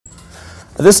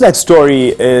This next story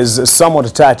is somewhat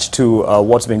attached to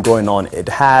what's been going on. It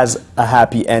has a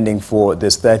happy ending for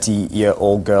this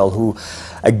 13-year-old girl who,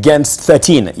 against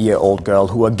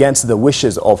the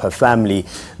wishes of her family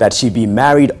that she be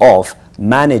married off,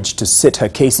 managed to sit her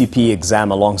KCPE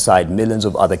exam alongside millions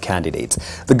of other candidates.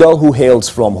 The girl, who hails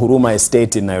from Huruma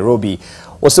Estate in Nairobi,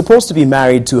 was supposed to be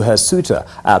married to her suitor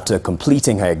after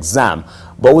completing her exam,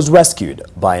 but was rescued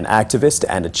by an activist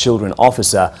and a children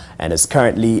officer and is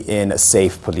currently in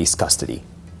safe police custody.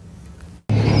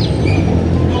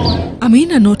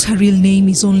 Amina, not her real name,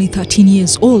 is only 13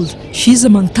 years old. She's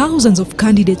among thousands of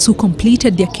candidates who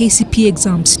completed their KCPE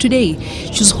exams today.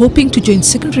 She was hoping to join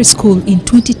secondary school in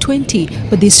 2020,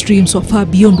 but these dreams were far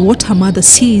beyond what her mother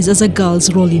sees as a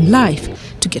girl's role in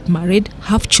life: to get married,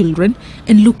 have children,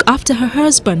 and look after her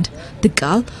husband. The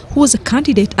girl, who was a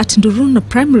candidate at Nduruna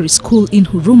Primary School in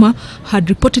Huruma, had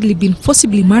reportedly been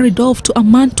forcibly married off to a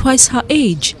man twice her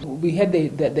age. We had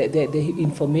the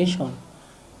information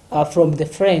from the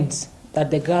friends that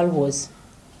the girl was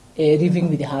living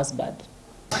with the husband.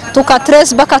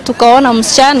 Tukatrace baka tukaona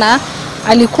msichana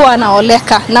alikuwa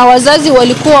anaoleka na wazazi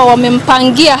walikuwa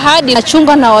wamempangia hadi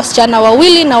achunga na wasichana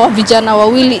wawili na vijana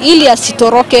wawili ili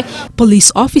asitoroke.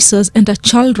 Police officers and a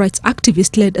child rights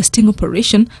activist led a sting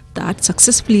operation that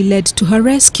successfully led to her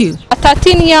rescue. A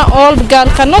 13-year-old girl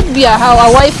cannot be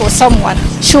a wife or someone.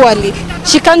 Surely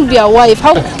she can't be a wife.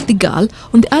 How? The girl,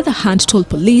 on the other hand, told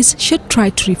police she had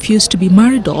tried to refuse to be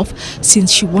married off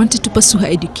since she wanted to pursue her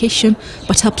education,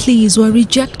 but her pleas were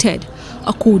rejected.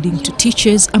 According to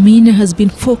teachers, Amina has been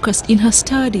focused in her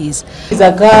studies. She's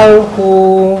a girl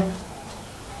who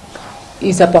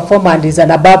is a performer and is an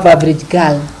above average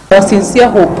girl. Our sincere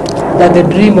hope that the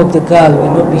dream of the girl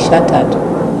will not be shattered.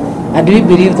 And we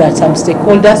believe that some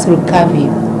stakeholders will come in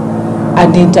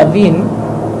and intervene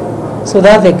so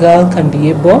that the girl can be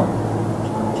able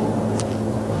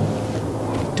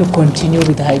to continue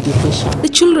with her education. The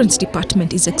Children's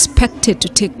Department is expected to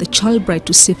take the child bride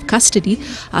to safe custody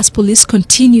as police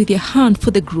continue their hunt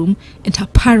for the groom and her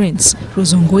parents.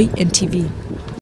 Rozongoi, NTV.